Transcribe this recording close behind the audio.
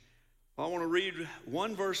I want to read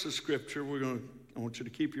one verse of Scripture. I want you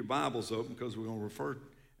to keep your Bibles open because we're going to refer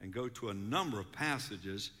and go to a number of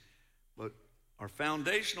passages. But our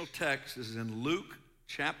foundational text is in Luke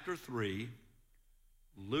chapter 3.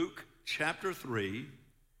 Luke chapter 3,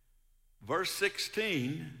 verse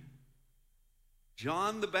 16.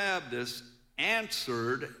 John the Baptist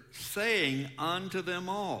answered, saying unto them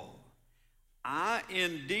all, I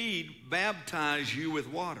indeed baptize you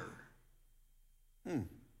with water.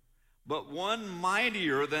 But one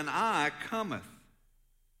mightier than I cometh.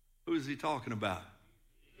 Who is he talking about?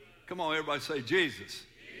 Come on, everybody say Jesus.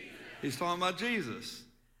 He's talking about Jesus.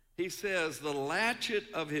 He says, the latchet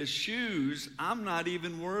of his shoes, I'm not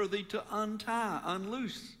even worthy to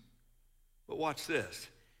unloose. But watch this.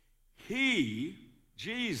 He,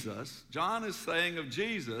 Jesus, John is saying of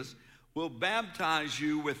Jesus, will baptize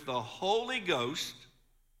you with the Holy Ghost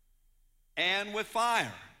and with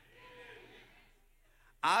fire.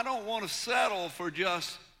 I don't want to settle for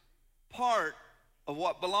just part of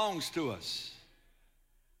what belongs to us.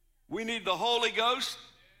 We need the Holy Ghost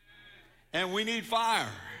and we need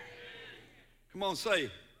fire. Come on,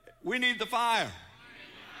 say, we need the fire.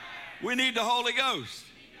 We need the Holy Ghost.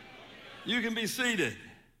 You can be seated.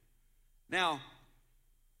 Now,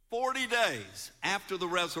 40 days after the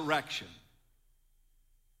resurrection,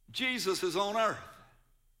 Jesus is on earth.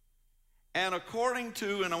 And according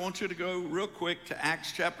to, and I want you to go real quick to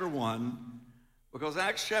Acts chapter 1, because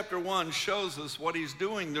Acts chapter 1 shows us what he's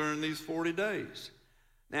doing during these 40 days.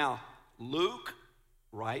 Now, Luke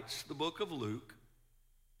writes the book of Luke,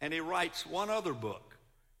 and he writes one other book,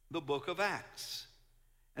 the book of Acts.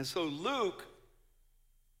 And so Luke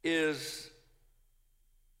is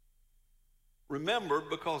remembered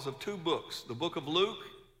because of two books, the book of Luke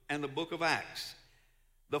and the book of Acts.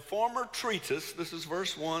 The former treatise, this is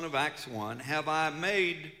verse 1 of Acts 1, have I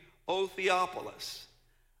made, O Theophilus,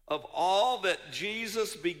 of all that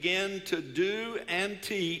Jesus began to do and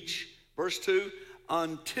teach, verse 2,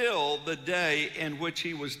 until the day in which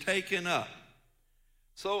he was taken up.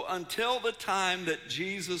 So until the time that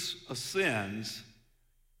Jesus ascends,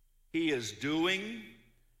 he is doing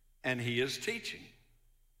and he is teaching.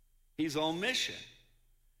 He's on mission.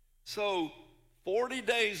 So 40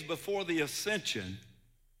 days before the ascension,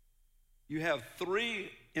 you have three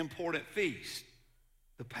important feasts: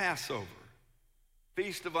 the Passover,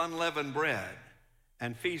 Feast of Unleavened Bread,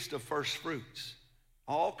 and Feast of First Fruits,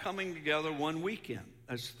 all coming together one weekend.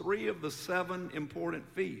 That's three of the 7 important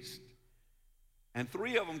feasts. And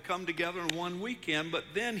 3 of them come together in one weekend, but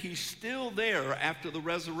then he's still there after the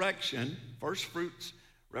resurrection, first fruits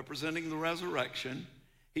representing the resurrection.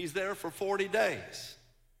 He's there for 40 days.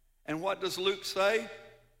 And what does Luke say?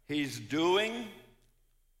 He's doing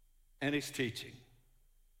and he's teaching.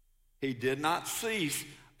 He did not cease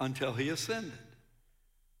until he ascended.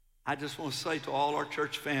 I just want to say to all our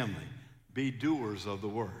church family, be doers of the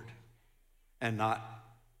word and not.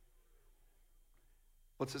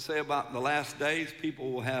 What's it say about the last days?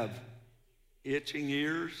 People will have itching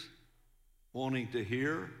ears, wanting to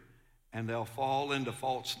hear, and they'll fall into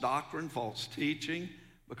false doctrine, false teaching,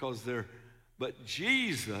 because but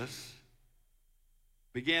Jesus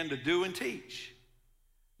began to do and teach.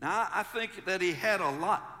 Now, I think that he had a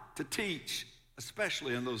lot to teach,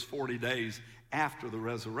 especially in those 40 days after the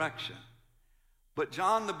resurrection. But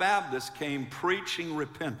John the Baptist came preaching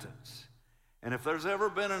repentance. And if there's ever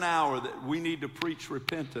been an hour that we need to preach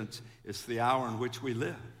repentance, it's the hour in which we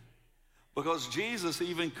live. Because Jesus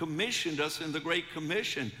even commissioned us in the Great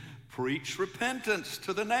Commission, preach repentance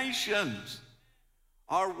to the nations.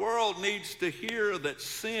 Our world needs to hear that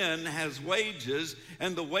sin has wages,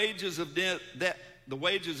 and the wages of the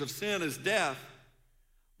wages of sin is death,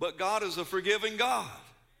 but God is a forgiving God.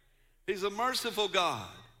 He's a merciful God.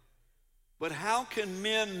 But how can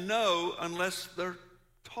men know unless they're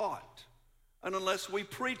taught and unless we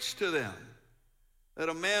preach to them that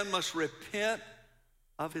a man must repent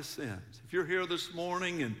of his sins? If you're here this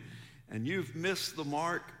morning and you've missed the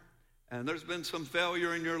mark and there's been some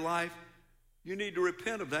failure in your life, you need to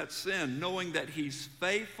repent of that sin, knowing that he's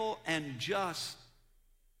faithful and just.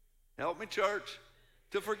 Help me, church,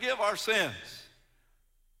 to forgive our sins.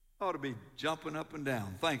 I ought to be jumping up and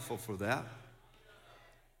down, thankful for that.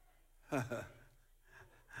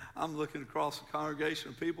 I'm looking across the congregation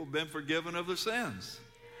of people who've been forgiven of their sins.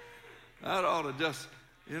 That ought to just,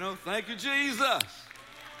 thank you, Jesus.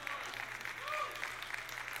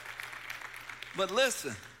 But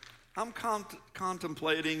listen, I'm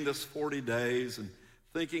contemplating this 40 days and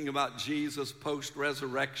thinking about Jesus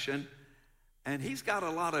post-resurrection, and he's got a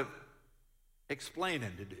lot of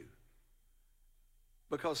explaining to do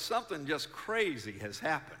because something just crazy has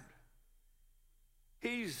happened.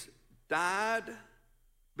 He's died,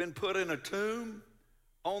 been put in a tomb.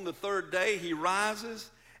 On the third day, he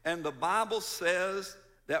rises, and the Bible says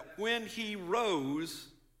that when he rose,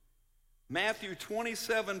 Matthew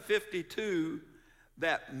 27:52,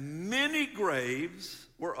 that many graves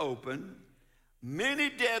were opened, many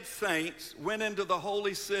dead saints went into the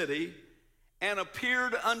holy city and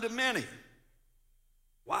appeared unto many.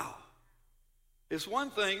 Wow. It's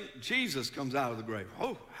one thing, Jesus comes out of the grave.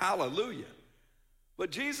 Oh, hallelujah.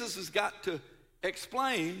 But Jesus has got to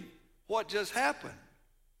explain what just happened.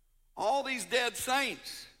 All these dead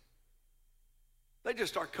saints, they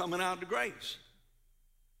just start coming out of the graves.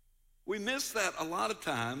 We miss that a lot of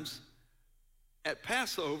times at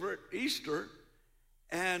Passover, at Easter,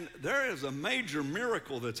 and there is a major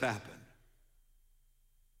miracle that's happened.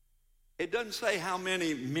 It doesn't say how many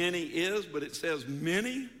is, but it says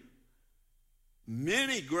many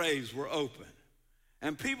graves were open.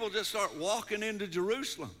 And people just start walking into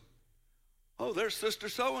Jerusalem. Oh, there's Sister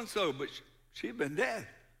so-and-so, but she's been dead.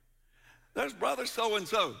 There's Brother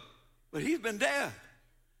so-and-so, but he's been dead.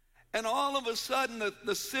 And all of a sudden,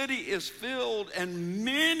 the city is filled, and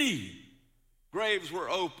many graves were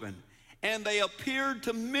open, and they appeared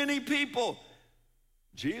to many people.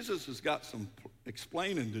 Jesus has got some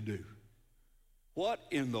explaining to do. What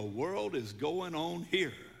in the world is going on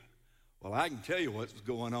here? Well, I can tell you what's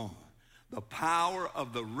going on. The power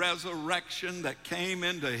of the resurrection that came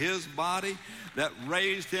into his body, that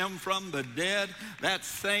raised him from the dead, that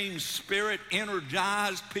same spirit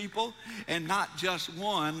energized people, and not just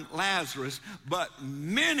one, Lazarus, but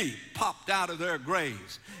many popped out of their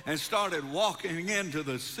graves and started walking into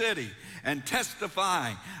the city and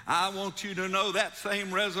testifying. I want you to know that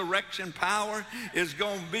same resurrection power is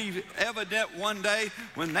going to be evident one day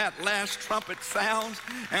when that last trumpet sounds,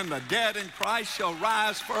 and the dead in Christ shall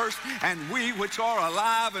rise first, and we which are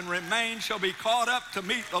alive and remain shall be caught up to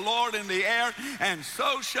meet the Lord in the air, and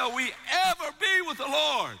so shall we ever be with the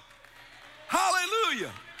Lord.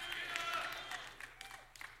 Hallelujah.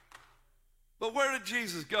 But where did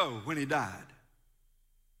Jesus go when he died?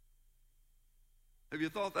 Have you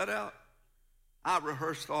thought that out? I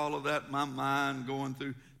rehearsed all of that in my mind going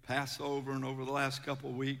through Passover and over the last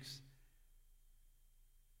couple of weeks.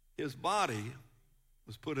 His body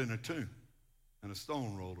was put in a tomb and a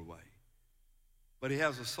stone rolled away. But he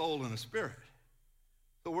has a soul and a spirit.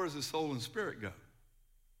 So where does his soul and spirit go?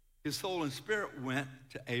 His soul and spirit went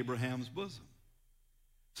to Abraham's bosom.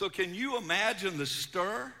 So can you imagine the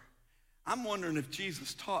stir? I'm wondering if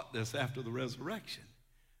Jesus taught this after the resurrection.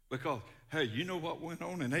 Because, hey, you know what went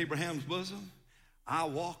on in Abraham's bosom? I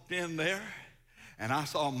walked in there and I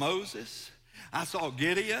saw Moses, I saw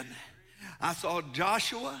Gideon, I saw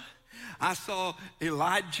Joshua, I saw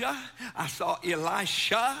Elijah, I saw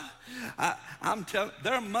Elisha. I'm telling you,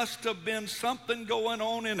 there must have been something going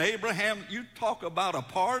on in Abraham. You talk about a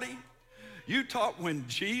party. You talk when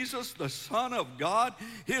Jesus, the Son of God,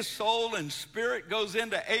 his soul and spirit goes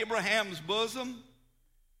into Abraham's bosom.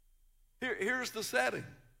 Here's the setting.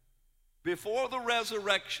 Before the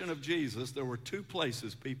resurrection of Jesus, there were two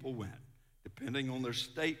places people went, depending on their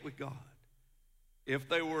state with God. If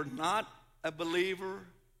they were not a believer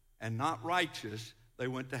and not righteous, they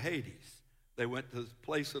went to Hades. They went to the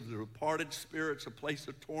place of the departed spirits, a place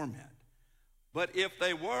of torment. But if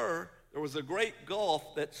they were, there was a great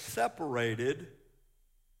gulf that separated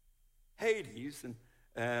Hades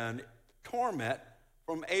and torment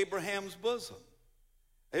from Abraham's bosom.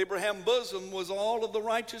 Abraham's bosom was all of the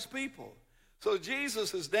righteous people. So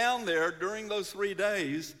Jesus is down there during those 3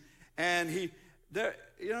 days, and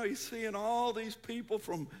he's seeing all these people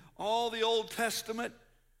from all the Old Testament.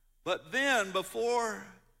 But then before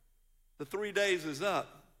the 3 days is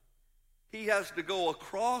up, he has to go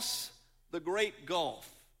across the great gulf.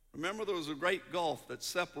 Remember, there was a great gulf that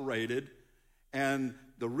separated, and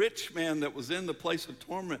the rich man that was in the place of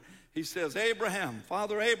torment, he says, Abraham,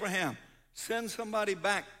 Father Abraham, send somebody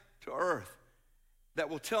back to earth that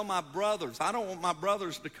will tell my brothers. I don't want my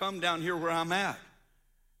brothers to come down here where I'm at.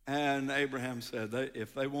 And Abraham said,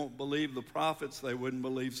 if they won't believe the prophets, they wouldn't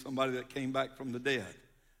believe somebody that came back from the dead.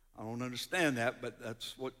 I don't understand that, but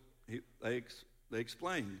that's what they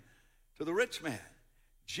explained to the rich man.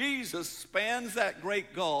 Jesus spans that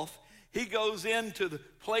great gulf. He goes into the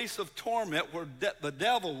place of torment where the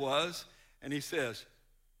devil was, and he says,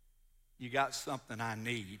 you got something I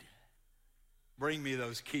need. Bring me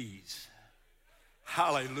those keys.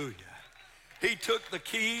 Hallelujah. He took the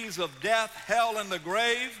keys of death, hell, and the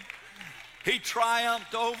grave. He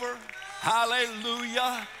triumphed over.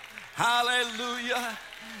 Hallelujah. Hallelujah.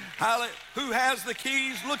 Hallelujah. Who has the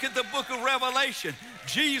keys? Look at the book of Revelation.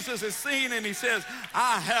 Jesus is seen and he says,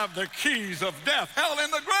 I have the keys of death, hell,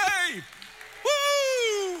 and the grave. saved.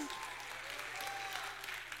 Woo!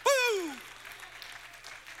 Woo!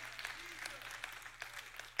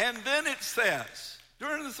 And then it says,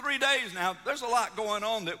 during the 3 days now, there's a lot going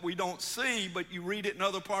on that we don't see, but you read it in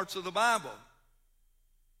other parts of the Bible.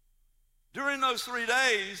 During those 3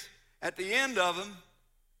 days, at the end of them,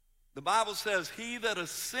 the Bible says, he that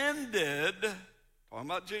ascended, talking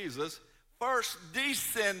about Jesus, first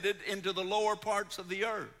descended into the lower parts of the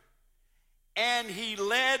earth. And he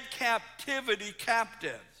led captivity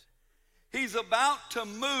captives. He's about to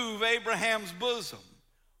move Abraham's bosom.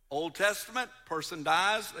 Old Testament, person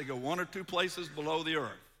dies, they go 1 or 2 places below the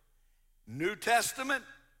earth. New Testament,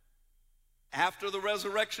 after the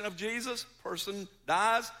resurrection of Jesus, person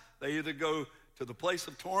dies, they either go to the place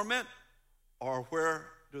of torment, or where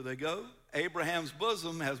do they go? Abraham's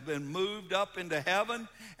bosom has been moved up into heaven,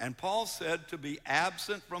 and Paul said to be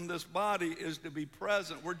absent from this body is to be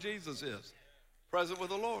present where Jesus is, present with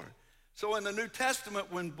the Lord. So in the New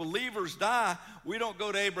Testament, when believers die, we don't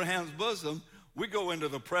go to Abraham's bosom, we go into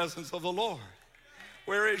the presence of the Lord.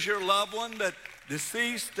 Where is your loved one that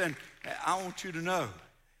deceased? And I want you to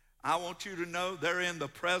know they're in the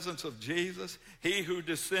presence of Jesus. He who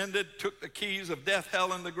descended took the keys of death,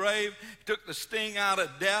 hell, and the grave, took the sting out of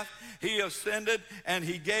death. He ascended and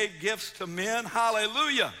he gave gifts to men.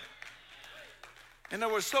 Hallelujah. And there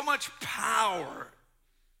was so much power.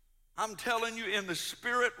 I'm telling you, in the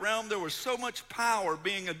spirit realm, there was so much power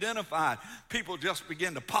being identified. People just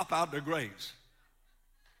began to pop out their graves.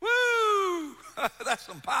 Woo! That's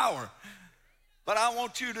some power. But I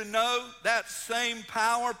want you to know that same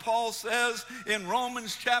power, Paul says in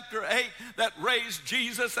Romans chapter 8, that raised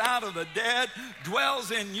Jesus out of the dead, dwells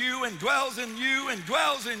in you and dwells in you and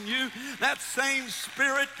dwells in you. That same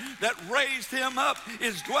spirit that raised him up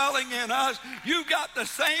is dwelling in us. You got the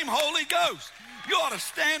same Holy Ghost. You ought to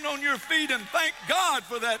stand on your feet and thank God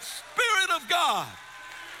for that Spirit of God.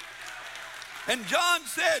 And John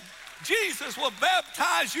said, Jesus will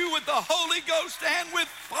baptize you with the Holy Ghost and with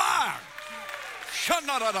fire.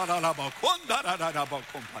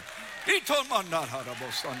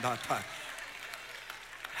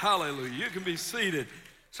 Hallelujah. You can be seated.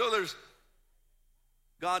 So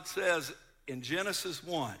God says in Genesis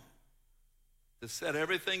 1, to set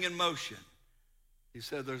everything in motion, he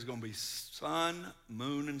said there's going to be sun,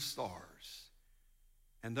 moon, and stars.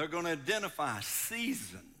 And they're going to identify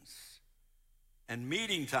seasons and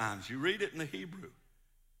meeting times. You read it in the Hebrew.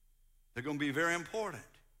 They're going to be very important.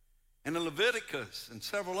 And in Leviticus and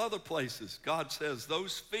several other places, God says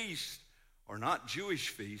those feasts are not Jewish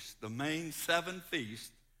feasts, the main 7 feasts,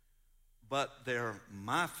 but they're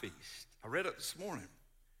my feast. I read it this morning.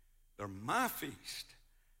 They're my feast.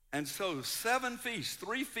 And so 7 feasts,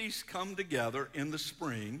 3 feasts come together in the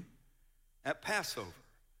spring at Passover.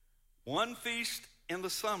 1 feast in the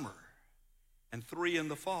summer and 3 in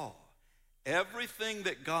the fall. Everything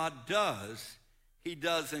that God does, he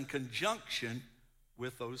does in conjunction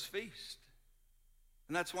with those feasts.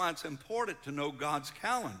 And that's why it's important to know God's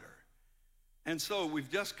calendar. And so we've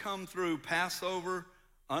just come through Passover,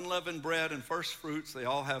 unleavened bread, and first fruits. They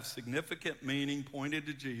all have significant meaning pointed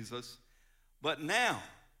to Jesus. But now,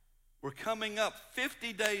 we're coming up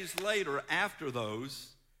 50 days later after those,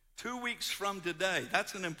 2 weeks from today.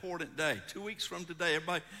 That's an important day. 2 weeks from today.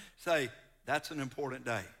 Everybody say, that's an important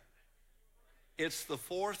day. It's the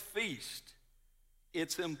 4th feast.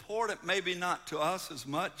 It's important, maybe not to us as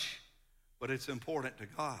much, but it's important to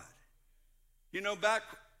God. You know, back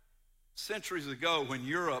centuries ago when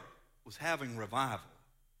Europe was having revival,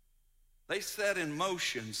 they set in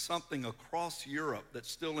motion something across Europe that's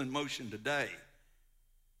still in motion today.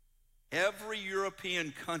 Every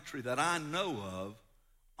European country that I know of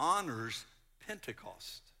honors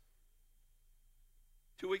Pentecost.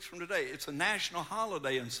 2 weeks from today, it's a national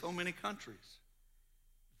holiday in so many countries.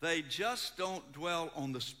 They just don't dwell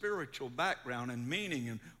on the spiritual background and meaning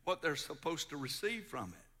and what they're supposed to receive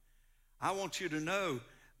from it. I want you to know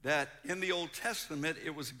that in the Old Testament,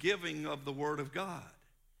 it was giving of the Word of God.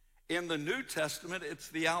 In the New Testament, it's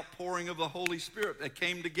the outpouring of the Holy Spirit that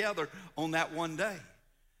came together on that one day.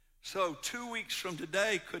 So 2 weeks from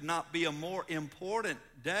today could not be a more important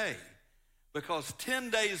day, because 10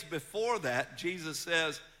 days before that, Jesus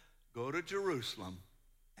says, go to Jerusalem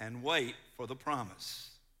and wait for the promise,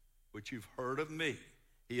 which you've heard of me.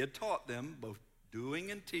 He had taught them, both doing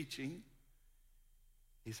and teaching.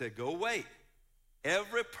 He said, go wait.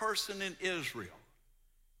 Every person in Israel,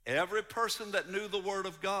 every person that knew the Word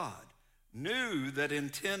of God, knew that in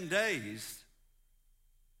 10 days,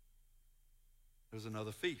 there's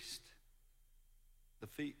another feast.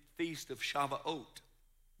 The feast of Shavuot,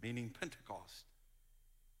 meaning Pentecost.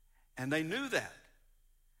 And they knew that.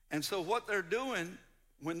 And so what they're doing,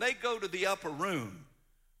 when they go to the upper room,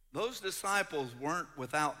 those disciples weren't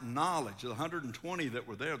without knowledge. The 120 that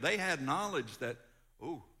were there, they had knowledge that,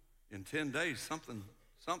 in 10 days, something,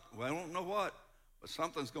 well, I don't know what, but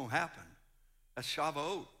something's going to happen. That's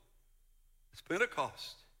Shavuot. It's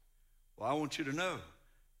Pentecost. Well, I want you to know,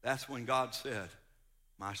 that's when God said,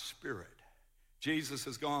 my Spirit. Jesus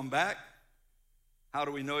has gone back. How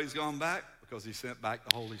do we know he's gone back? Because he sent back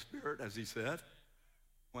the Holy Spirit, as he said.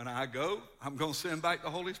 When I go, I'm going to send back the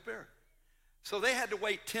Holy Spirit. So they had to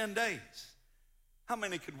wait 10 days. How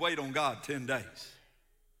many could wait on God 10 days?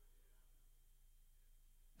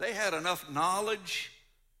 They had enough knowledge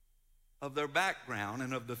of their background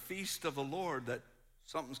and of the feast of the Lord that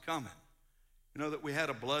something's coming. You know that we had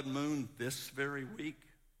a blood moon this very week?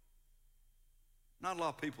 Not a lot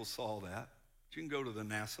of people saw that. But you can go to the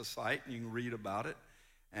NASA site and you can read about it.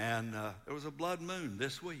 And there was a blood moon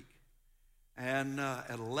this week. And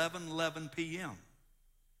at 11:11 p.m.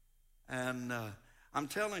 And I'm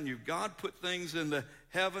telling you, God put things in the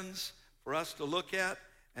heavens for us to look at.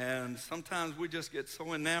 And sometimes we just get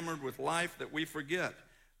so enamored with life that we forget.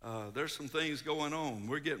 There's some things going on.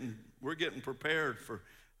 We're getting prepared for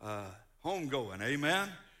homegoing, amen?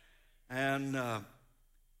 And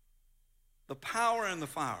the power and the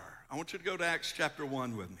fire. I want you to go to Acts chapter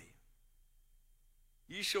 1 with me.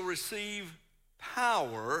 Ye shall receive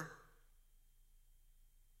power.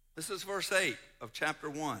 This is verse 8 of chapter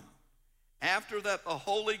 1. After that the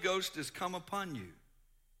Holy Ghost is come upon you,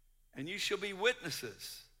 and you shall be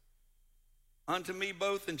witnesses unto me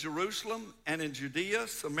both in Jerusalem and in Judea,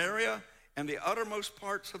 Samaria, and the uttermost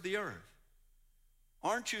parts of the earth.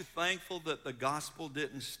 Aren't you thankful that the gospel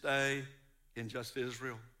didn't stay in just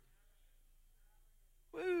Israel?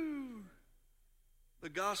 Woo! The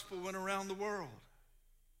gospel went around the world.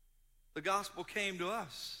 The gospel came to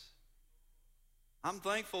us. I'm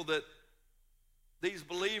thankful that these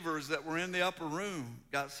believers that were in the upper room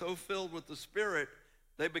got so filled with the Spirit,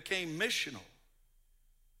 they became missional.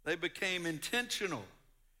 They became intentional.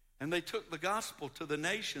 And they took the gospel to the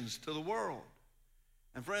nations, to the world.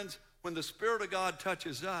 And friends, when the Spirit of God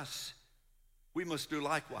touches us, we must do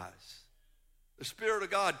likewise. The Spirit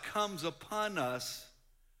of God comes upon us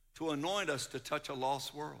to anoint us to touch a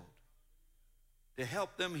lost world, to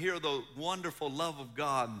help them hear the wonderful love of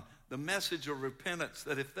God, the message of repentance,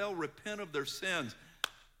 that if they'll repent of their sins,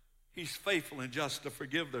 he's faithful and just to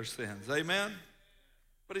forgive their sins. Amen?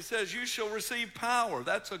 But he says, you shall receive power.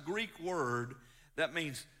 That's a Greek word that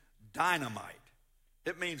means dynamite.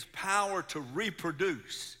 It means power to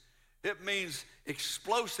reproduce. It means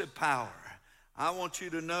explosive power. I want you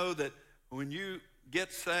to know that when you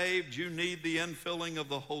get saved, you need the infilling of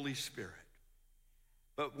the Holy Spirit.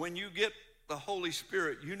 But when you get the Holy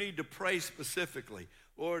Spirit, you need to pray specifically,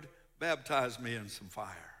 Lord, baptize me in some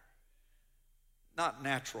fire. Not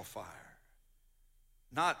natural fire,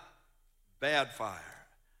 not bad fire,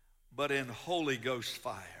 but in Holy Ghost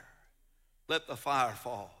fire. Let the fire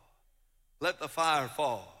fall. Let the fire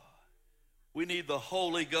fall. We need the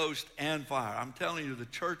Holy Ghost and fire. I'm telling you, the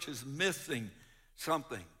church is missing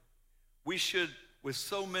something. We should, with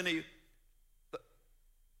so many,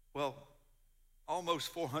 well, almost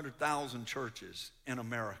 400,000 churches in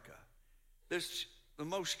America. This the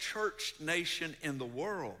most churched nation in the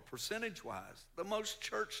world, percentage-wise, the most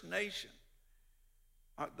churched nation.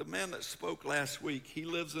 The man that spoke last week, he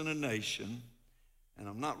lives in a nation, and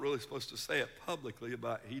I'm not really supposed to say it publicly,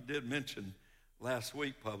 but he did mention last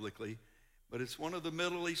week publicly, but it's one of the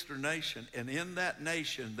Middle Eastern nations, and in that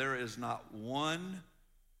nation there is not one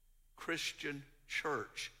Christian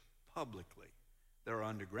church publicly. There are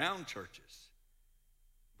underground churches,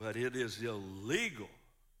 but it is illegal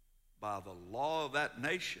by the law of that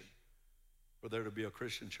nation for there to be a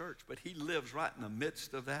Christian church. But he lives right in the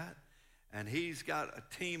midst of that, and he's got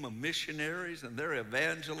a team of missionaries, and they're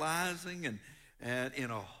evangelizing and in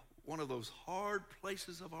one of those hard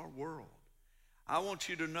places of our world. I want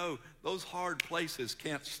you to know those hard places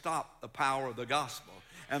can't stop the power of the gospel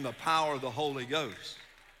and the power of the Holy Ghost.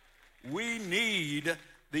 We need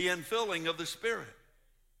the infilling of the Spirit.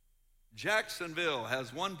 Jacksonville has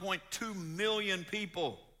 1.2 million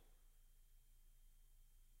people.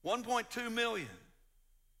 1.2 million.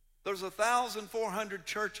 There's 1,400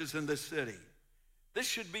 churches in this city. This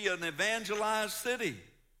should be an evangelized city.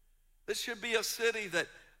 This should be a city that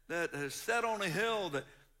is set on a hill,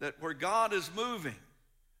 that where God is moving,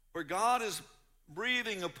 where God is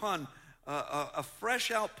breathing upon a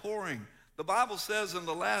fresh outpouring. The Bible says in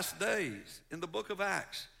the last days, in the book of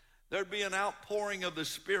Acts, there'd be an outpouring of the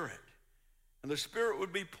Spirit. And the Spirit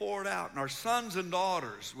would be poured out, and our sons and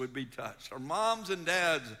daughters would be touched. Our moms and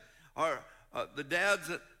dads, the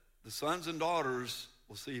dads the sons and daughters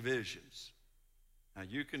will see visions. Now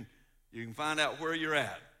you can find out where you're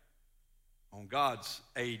at on God's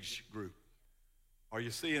age group. Are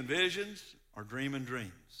you seeing visions or dreaming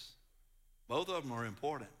dreams? Both of them are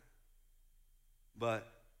important. But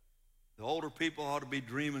the older people ought to be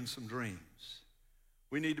dreaming some dreams.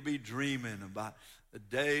 We need to be dreaming about the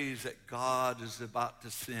days that God is about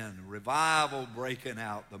to send, revival breaking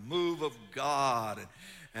out, the move of God,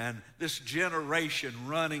 and this generation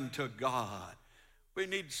running to God. We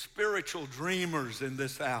need spiritual dreamers in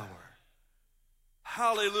this hour.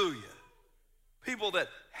 Hallelujah. People that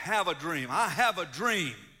have a dream. I have a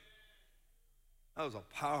dream. That was a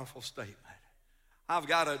powerful statement. I've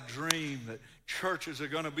got a dream that churches are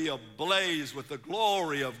going to be ablaze with the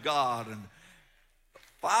glory of God and the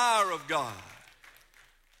fire of God.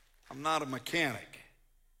 I'm not a mechanic,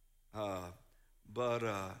 but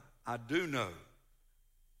I do know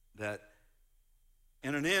that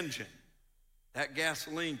in an engine, that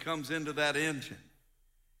gasoline comes into that engine,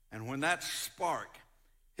 and when that spark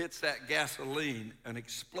hits that gasoline, an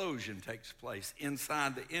explosion takes place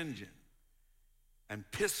inside the engine, and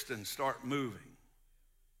pistons start moving.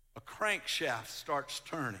 A crankshaft starts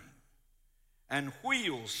turning, and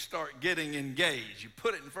wheels start getting engaged. You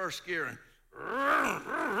put it in first gear, and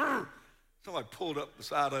somebody pulled up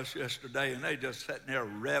beside us yesterday, and they just sitting there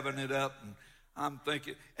revving it up, and I'm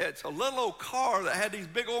thinking, it's a little old car that had these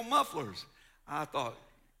big old mufflers. I thought,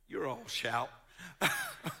 you're all shout.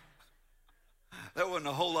 There wasn't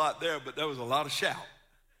a whole lot there, but there was a lot of shout.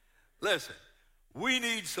 Listen, we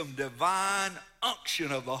need some divine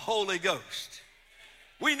unction of the Holy Ghost.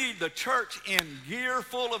 We need the church in gear,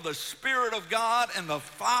 full of the Spirit of God and the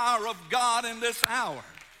fire of God in this hour.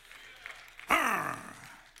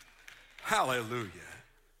 Hallelujah.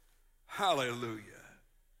 Hallelujah.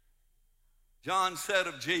 John said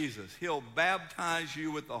of Jesus, he'll baptize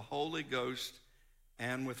you with the Holy Ghost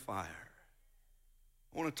and with fire.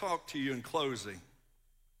 I want to talk to you in closing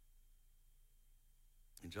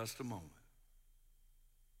in just a moment,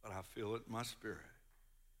 but I feel it in my spirit.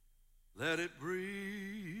 Let it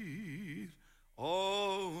breathe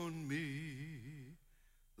on me.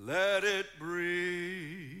 Let it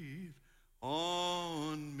breathe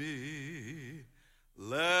on me.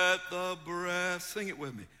 Let the breath, sing it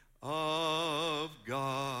with me, of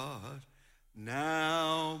God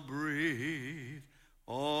now breathe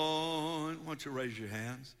on. Why don't you raise your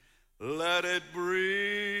hands? Let it breathe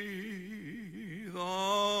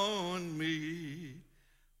on me.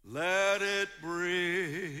 Let it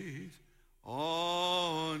breathe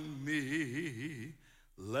on me.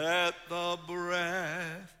 Let the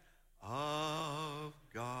breath of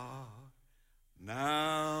God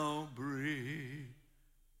now breathe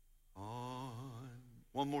on.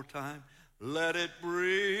 One more time. Let it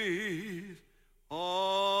breathe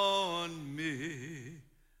on me.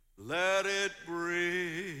 Let it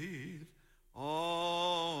breathe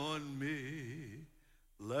on me.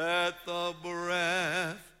 Let the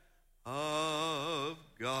breath of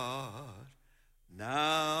God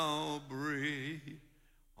now breathe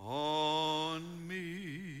on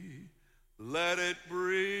me. Let it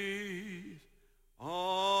breathe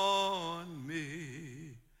on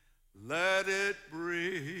me. Let it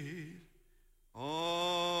breathe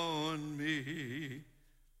on me.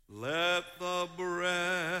 Let the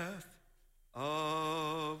breath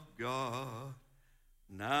of God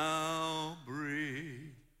now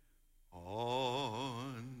breathe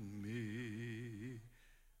on me.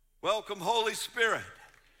 Welcome, Holy Spirit.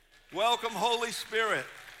 Welcome, Holy Spirit.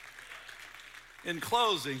 In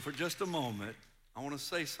closing, for just a moment, I want to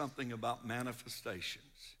say something about manifestations.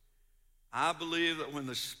 I believe that when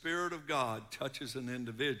the Spirit of God touches an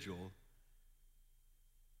individual,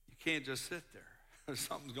 you can't just sit there.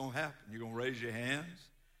 Something's going to happen. You're going to raise your hands.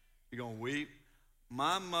 You're going to weep.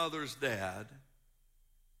 My mother's dad,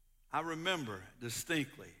 I remember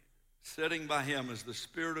distinctly sitting by him as the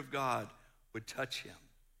Spirit of God would touch him.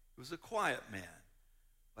 He was a quiet man,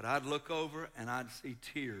 but I'd look over and I'd see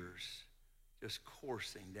tears just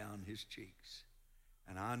coursing down his cheeks,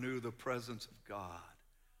 and I knew the presence of God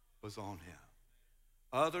was on him.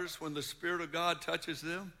 Others, when the Spirit of God touches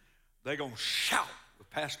them, they're going to shout with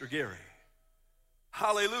Pastor Gary.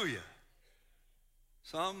 Hallelujah.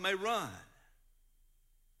 Some may run,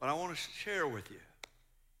 but I want to share with you.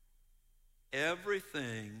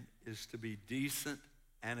 Everything is to be decent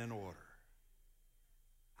and in order.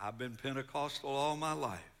 I've been Pentecostal all my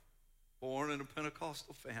life, born in a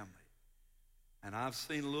Pentecostal family, and I've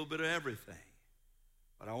seen a little bit of everything.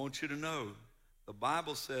 But I want you to know, the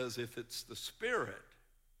Bible says if it's the Spirit,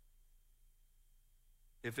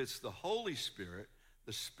 if it's the Holy Spirit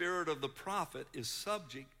The spirit of the prophet is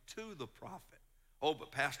subject to the prophet. Oh,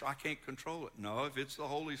 but Pastor, I can't control it. No, if it's the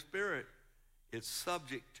Holy Spirit, it's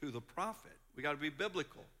subject to the prophet. We got to be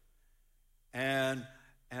biblical. And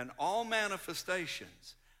all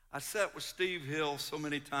manifestations. I sat with Steve Hill so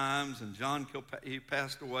many times, and he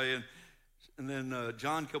passed away, and then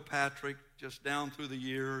John Kilpatrick, just down through the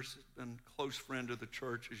years, has been a close friend of the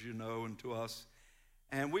church, as you know, and to us.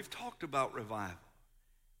 And we've talked about revival.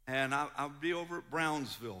 And I'll be over at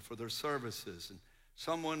Brownsville for their services, and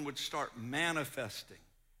someone would start manifesting.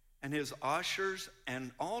 And his ushers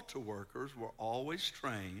and altar workers were always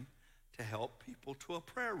trained to help people to a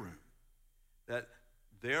prayer room, that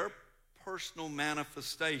their personal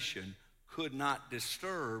manifestation could not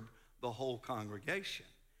disturb the whole congregation.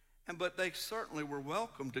 But they certainly were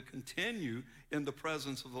welcome to continue in the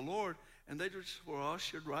presence of the Lord, and they just were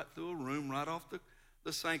ushered right through a room right off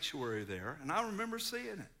the sanctuary there. And I remember seeing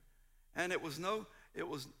it. And there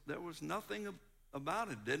was nothing about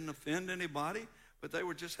it. It didn't offend anybody, but they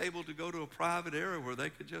were just able to go to a private area where they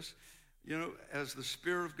could just, as the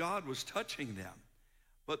Spirit of God was touching them.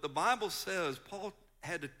 But the Bible says Paul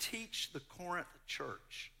had to teach the Corinth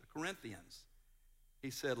church, the Corinthians. He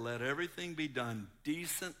said, let everything be done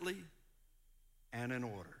decently and in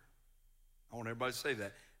order. I want everybody to say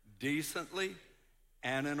that. Decently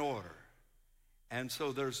and in order. And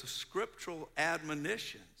so there's scriptural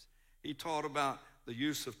admonitions. He taught about the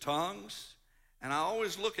use of tongues. And I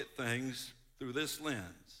always look at things through this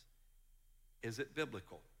lens. Is it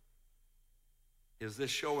biblical? Is this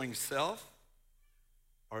showing self?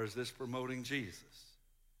 Or is this promoting Jesus?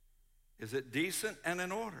 Is it decent and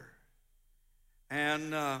in order?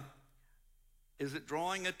 And is it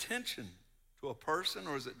drawing attention to a person,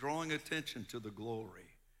 or is it drawing attention to the glory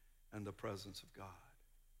and the presence of God?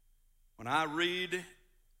 When I read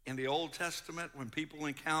in the Old Testament, when people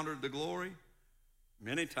encountered the glory,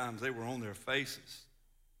 many times they were on their faces.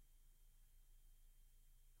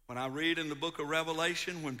 When I read in the book of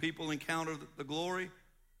Revelation, when people encounter the glory,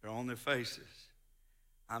 they're on their faces.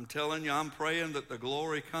 I'm telling you, I'm praying that the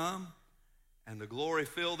glory come and the glory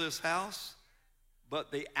fill this house. But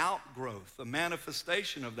the outgrowth, the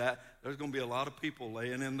manifestation of that, there's going to be a lot of people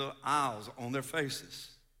laying in the aisles on their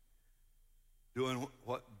faces, doing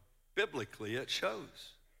what biblically it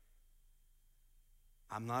shows.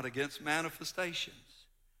 I'm not against manifestations,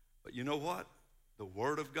 but you know what? The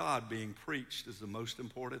Word of God being preached is the most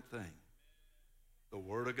important thing. The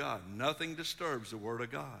Word of God. Nothing disturbs the Word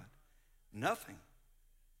of God. Nothing.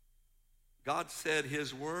 God said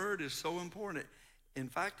His Word is so important. In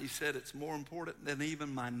fact, He said it's more important than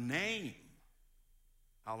even my name.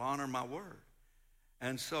 I'll honor my word.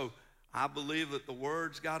 And so I believe that the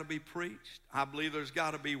word's got to be preached. I believe there's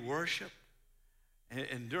got to be worship.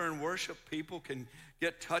 And during worship, people can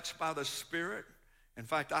get touched by the Spirit. In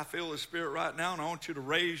fact, I feel the Spirit right now, and I want you to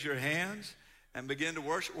raise your hands and begin to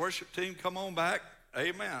worship. Worship team, come on back.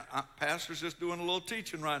 Amen. Pastor's just doing a little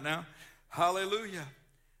teaching right now. Hallelujah.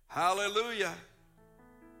 Hallelujah.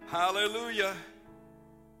 Hallelujah.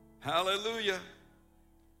 Hallelujah.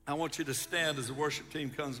 I want you to stand as the worship team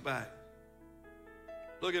comes back.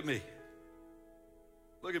 Look at me.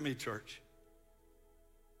 Look at me, church.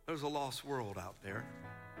 There's a lost world out there.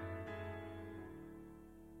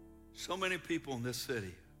 So many people in this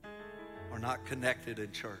city are not connected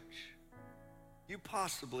in church. You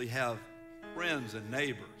possibly have friends and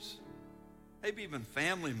neighbors, maybe even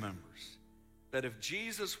family members, that if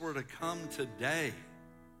Jesus were to come today,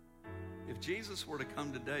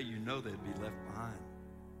 you know they'd be left behind.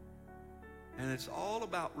 And it's all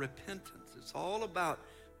about repentance. It's all about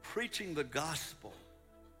preaching the gospel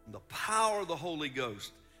and the power of the Holy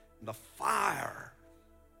Ghost and the fire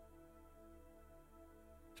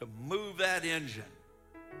to move that engine.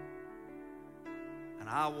 And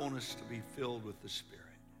I want us to be filled with the Spirit.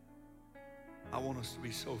 I want us to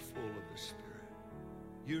be so full of the Spirit.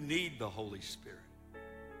 You need the Holy Spirit.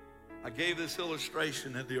 I gave this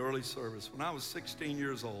illustration at the early service. When I was 16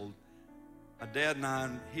 years old, my dad and I,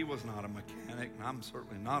 he was not a mechanic, and I'm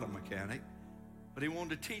certainly not a mechanic, but he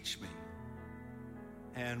wanted to teach me.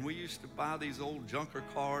 And we used to buy these old junker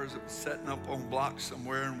cars that were setting up on blocks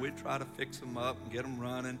somewhere, and we'd try to fix them up and get them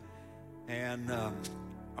running. And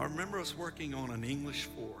I remember us working on an English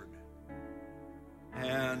Ford.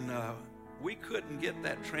 And we couldn't get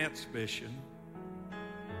that transmission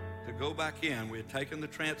to go back in. We had taken the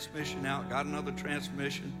transmission out, got another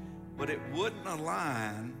transmission, but it wouldn't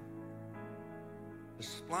align. The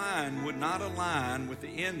spline would not align with the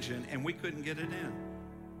engine, and we couldn't get it in.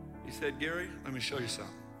 He said, Gary, let me show you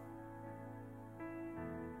something.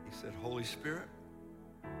 He said, Holy Spirit,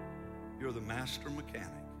 you're the master mechanic.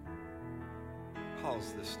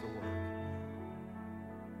 cause this to work.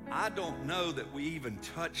 I don't know that we even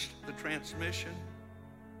touched the transmission.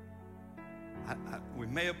 We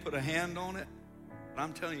may have put a hand on it, but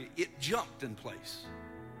I'm telling you, it jumped in place.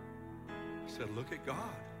 I said, look at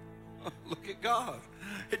God. Look at God.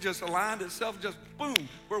 It just aligned itself, just boom,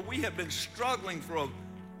 where we have been struggling for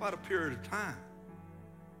quite a period of time.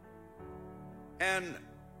 And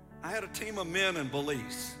I had a team of men in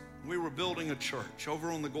Belize. We were building a church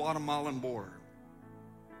over on the Guatemalan border.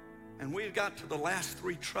 And we had got to the last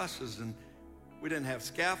 3 trusses, and we didn't have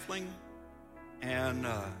scaffolding, and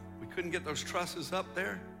we couldn't get those trusses up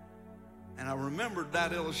there. And I remembered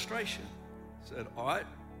that illustration. I said, all right,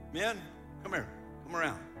 men, come here, come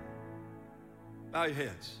around. Bow your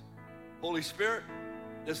heads. Holy Spirit,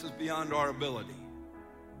 this is beyond our ability,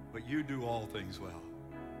 but you do all things well.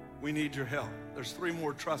 We need your help. There's 3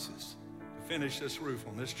 more trusses to finish this roof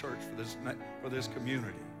on this church for this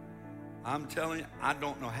community. I'm telling you, I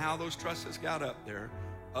don't know how those trusses got up there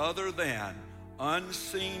other than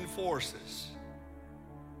unseen forces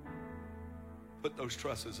put those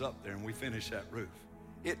trusses up there, and we finished that roof.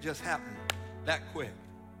 It just happened that quick.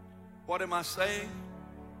 What am I saying?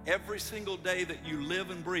 Every single day that you live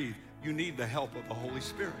and breathe, you need the help of the Holy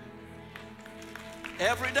Spirit.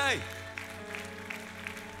 Every day.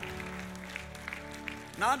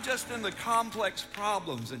 Not just in the complex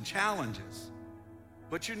problems and challenges,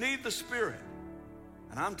 but you need the Spirit.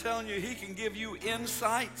 And I'm telling you, He can give you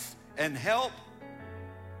insights and help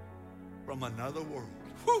from another world.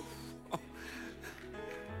 Whew.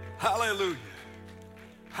 Hallelujah.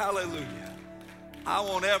 Hallelujah. I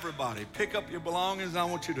want everybody, pick up your belongings. I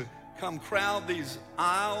want you to come crowd these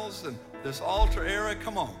aisles and this altar area.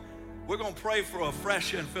 Come on. We're going to pray for a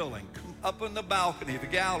fresh infilling. Come up in the balcony, the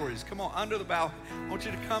galleries. Come on, under the balcony. I want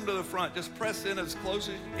you to come to the front. Just press in as close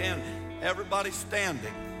as you can. Everybody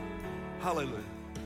standing. Hallelujah.